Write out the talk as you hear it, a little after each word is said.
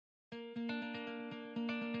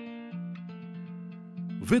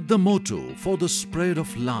With the motto for the spread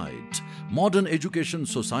of light, Modern Education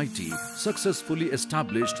Society successfully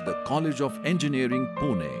established the College of Engineering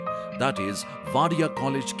Pune, that is Wadia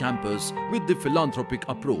College campus, with the philanthropic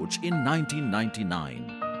approach in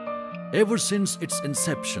 1999. Ever since its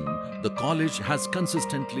inception, the college has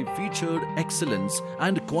consistently featured excellence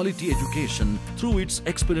and quality education through its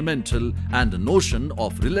experimental and notion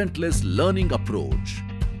of relentless learning approach.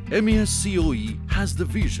 MESCOE has the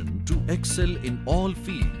vision to excel in all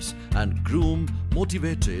fields and groom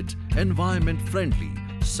motivated, environment-friendly,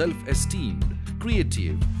 self-esteemed,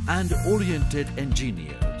 creative and oriented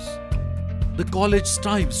engineers. The college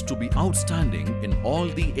strives to be outstanding in all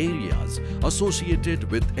the areas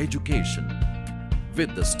associated with education.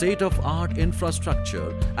 With the state-of-art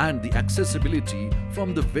infrastructure and the accessibility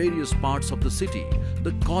from the various parts of the city,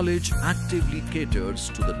 the college actively caters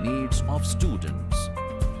to the needs of students.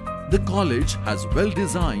 The college has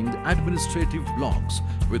well-designed administrative blocks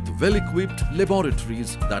with well-equipped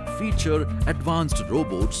laboratories that feature advanced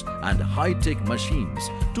robots and high-tech machines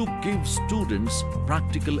to give students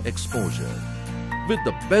practical exposure. With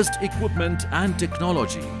the best equipment and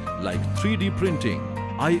technology like 3D printing,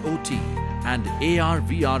 IoT and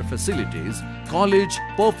AR/VR facilities, college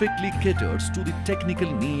perfectly caters to the technical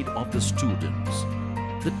need of the students.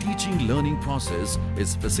 The teaching-learning process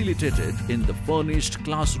is facilitated in the furnished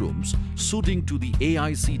classrooms suiting to the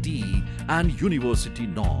AICTE and university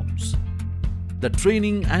norms. The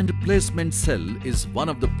Training and Placement Cell is one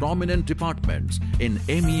of the prominent departments in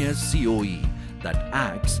MESCOE that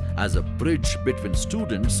acts as a bridge between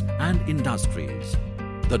students and industries.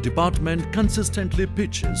 The department consistently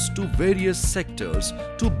pitches to various sectors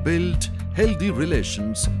to build healthy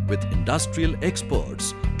relations with industrial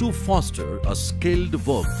experts to foster a skilled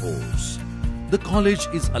workforce. The college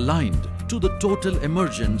is aligned to the total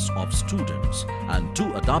emergence of students and to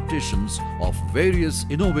adaptations of various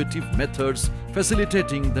innovative methods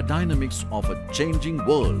facilitating the dynamics of a changing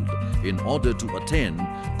world in order to attain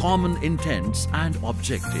common intents and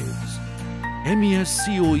objectives.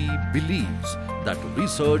 MESCOE believes that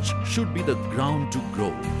research should be the ground to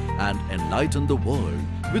grow and enlighten the world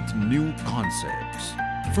with new concepts.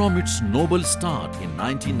 From its noble start in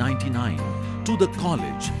 1999 to the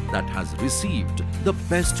college that has received the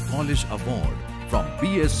Best College Award from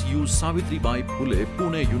BSU Savitribai Phule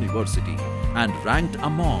Pune University and ranked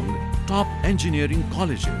among top engineering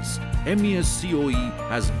colleges, MESCOE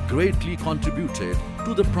has greatly contributed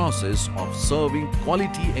to the process of serving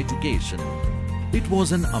quality education. It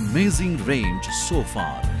was an amazing range so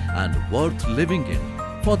far and worth living in.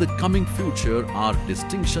 For the coming future, our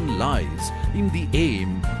distinction lies in the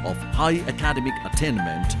aim of high academic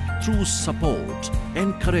attainment through support,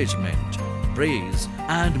 encouragement, praise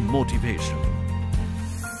and motivation.